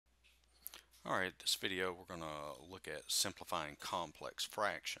Alright, this video we're going to look at simplifying complex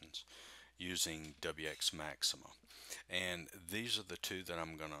fractions using wxMaxima. And these are the two that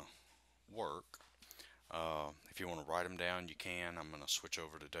I'm going to work. If you want to write them down, you can. I'm going to switch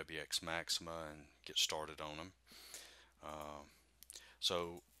over to wxMaxima and get started on them. Uh,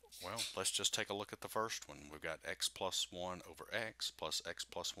 so, well, let's just take a look at the first one. We've got x plus 1 over x plus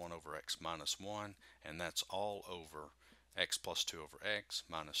 1 over x minus 1, and that's all over x plus 2 over x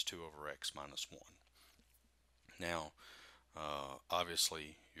minus 2 over x minus 1. Now,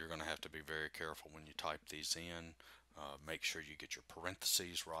 obviously, you're going to have to be very careful when you type these in. Make sure you get your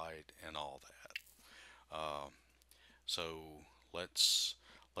parentheses right and all that. So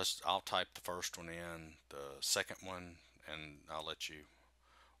I'll type the first one in, the second one, and I'll let you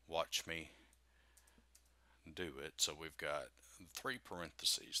watch me do it. So we've got three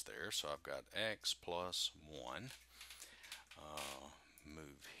parentheses there. So I've got x plus 1.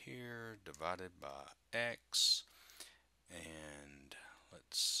 Move here, divided by x. And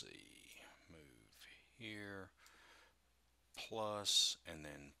let's see, move here, plus, and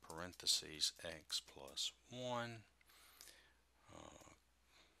then parentheses x plus 1.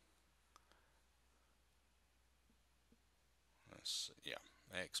 Let's see, yeah,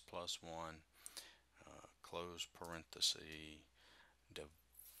 x plus 1, close parenthesis,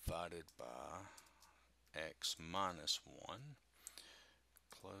 divided by x minus 1,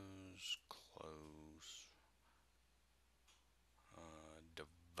 close, close,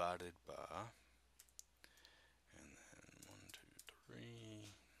 divided by, and then 1, 2, 3,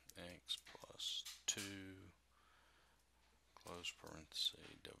 x plus 2, close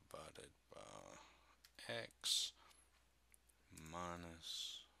parenthesis, divided by x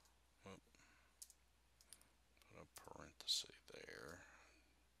minus, put a parenthesis there,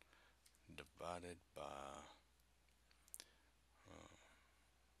 divided by,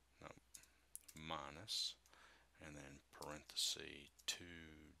 no, minus, and then parenthesis 2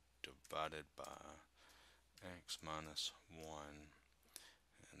 divided by x minus 1,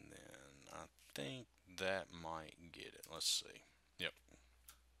 and then I think that might get it. Let's see. Yep.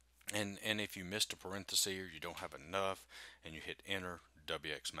 And if you missed a parenthesis or you don't have enough and you hit enter,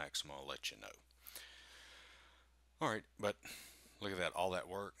 wxMaxima will let you know. Alright, but look at that, all that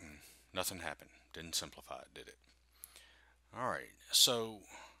work and nothing happened. Didn't simplify it, did it? Alright, so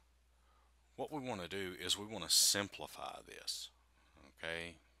what we want to do is we want to simplify this.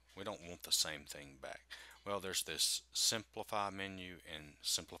 Okay, we don't want the same thing back. Well, there's this simplify menu and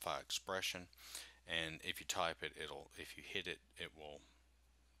simplify expression, and if you type it, if you hit it, it will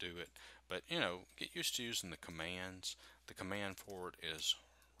do it. But get used to using the commands. The command for it is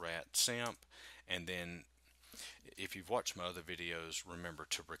wxsimp, and then if you've watched my other videos, remember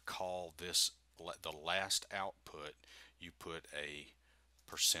to recall this, the last output you put a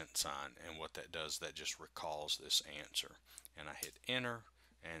percent sign, and what that does, that just recalls this answer, and I hit enter,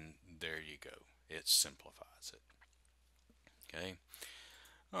 and there you go, it simplifies it. Okay,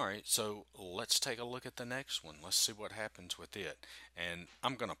 alright, so let's take a look at the next one. Let's see what happens with it, and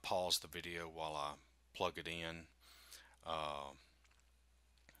I'm going to pause the video while I plug it in. uh,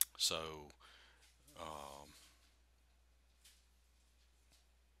 so um,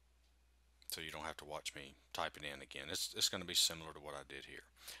 so you don't have to watch me type it in again. It's going to be similar to what I did here.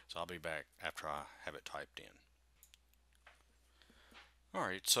 So I'll be back after I have it typed in.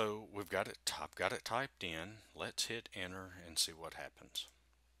 Alright, so I've got it typed in. Let's hit enter and see what happens.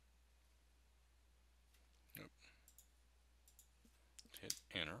 Hit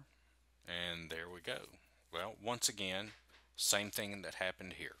enter, and there we go. Well, once again, same thing that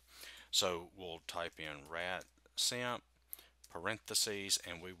happened here. So we'll type in wxsimp, parentheses,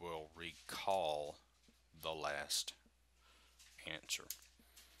 and we will recall the last answer.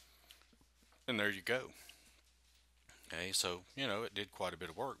 And there you go. Okay, so it did quite a bit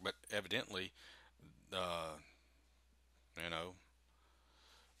of work, but evidently you know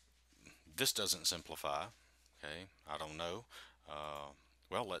this doesn't simplify. Okay, I don't know.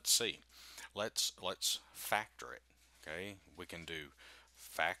 Well, let's see. Let's factor it. Okay, we can do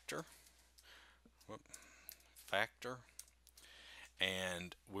factor, factor,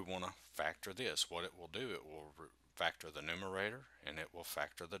 and we want to factor this. What it will do, it will factor the numerator and it will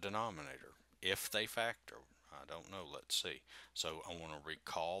factor the denominator. If they factor, I don't know, let's see. So I want to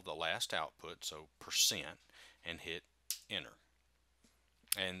recall the last output, so percent, and hit enter.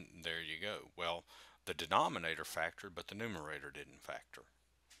 And there you go. Well, the denominator factored, but the numerator didn't factor.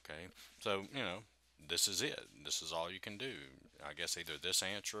 Okay, so this is it. This is all you can do. I guess either this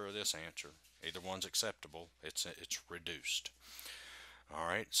answer or this answer. Either one's acceptable. It's reduced. All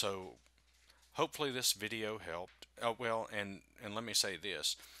right, so hopefully this video helped. Oh well, and let me say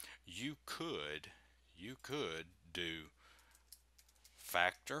this. You could do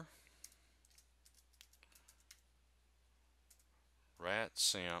factor rat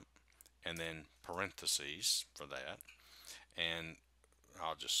simp and then parentheses for that, and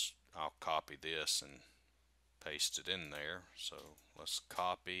I'll copy this and paste it in there. So let's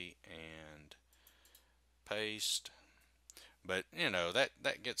copy and paste. But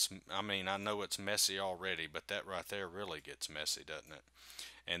that gets, I mean, I know it's messy already, but that right there really gets messy, doesn't it?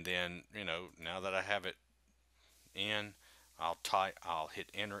 And then, now that I have it in, I'll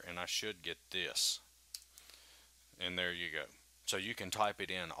hit enter and I should get this. And there you go. So you can type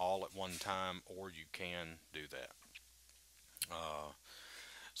it in all at one time, or you can do that.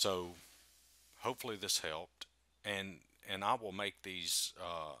 So hopefully this helped, and I will make these.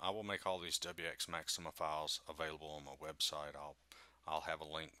 I will make all these wxMaxima files available on my website. I'll have a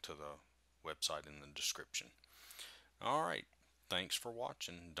link to the website in the description. All right. Thanks for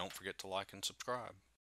watching. Don't forget to like and subscribe.